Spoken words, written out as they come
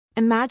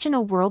Imagine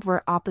a world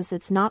where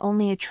opposites not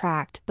only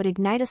attract but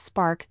ignite a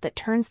spark that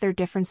turns their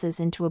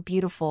differences into a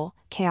beautiful,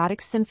 chaotic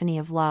symphony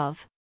of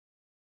love.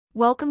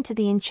 Welcome to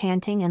the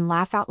enchanting and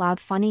laugh-out-loud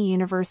funny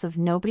universe of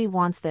Nobody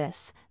Wants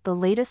This, the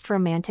latest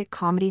romantic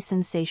comedy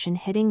sensation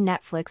hitting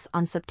Netflix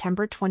on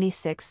September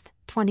 26,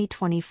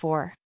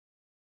 2024.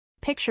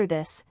 Picture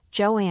this: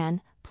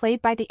 Joanne,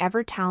 played by the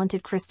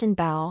ever-talented Kristen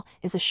Bell,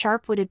 is a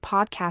sharp-witted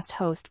podcast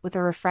host with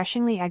a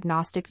refreshingly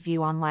agnostic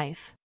view on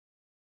life.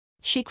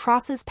 She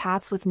crosses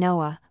paths with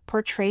Noah,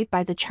 portrayed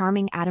by the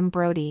charming Adam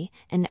Brody,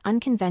 an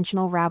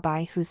unconventional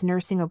rabbi who's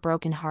nursing a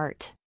broken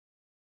heart.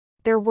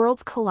 Their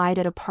worlds collide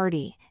at a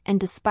party, and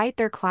despite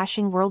their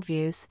clashing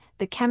worldviews,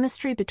 the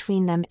chemistry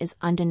between them is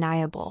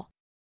undeniable.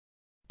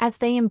 As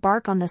they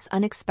embark on this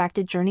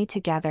unexpected journey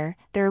together,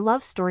 their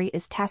love story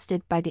is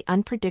tested by the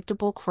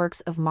unpredictable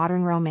quirks of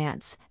modern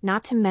romance,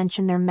 not to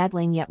mention their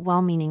meddling yet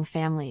well-meaning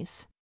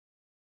families.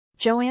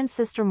 Joanne's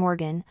sister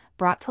Morgan,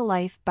 brought to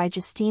life by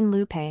Justine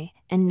Lupe,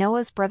 and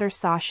Noah's brother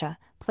Sasha,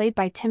 played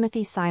by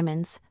Timothy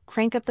Simons,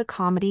 crank up the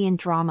comedy and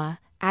drama,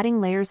 adding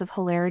layers of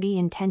hilarity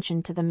and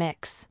tension to the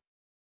mix.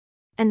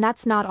 And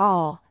that's not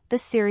all.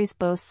 This series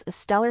boasts a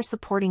stellar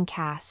supporting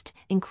cast,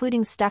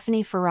 including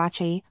Stephanie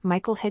Faraci,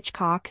 Michael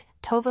Hitchcock,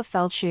 Tova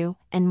Feldshuh,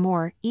 and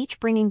more, each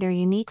bringing their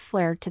unique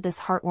flair to this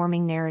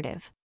heartwarming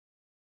narrative.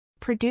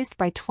 Produced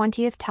by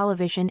 20th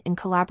Television in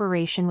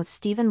collaboration with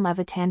Stephen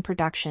Levitan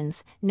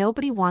Productions,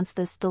 Nobody Wants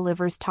This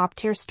delivers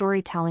top-tier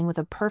storytelling with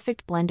a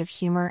perfect blend of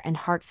humor and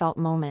heartfelt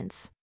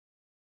moments.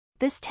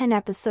 This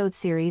 10-episode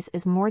series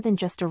is more than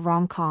just a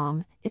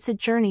rom-com, it's a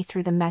journey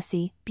through the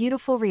messy,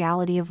 beautiful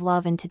reality of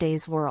love in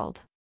today's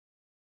world.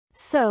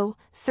 So,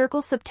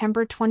 circle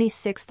September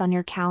 26th on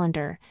your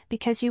calendar,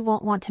 because you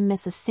won't want to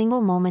miss a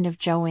single moment of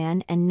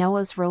Joanne and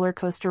Noah's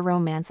rollercoaster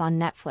romance on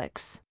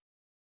Netflix.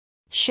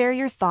 Share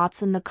your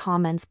thoughts in the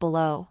comments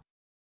below.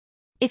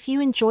 If you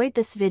enjoyed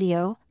this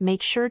video,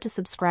 make sure to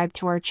subscribe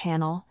to our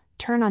channel,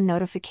 turn on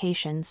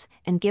notifications,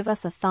 and give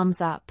us a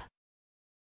thumbs up.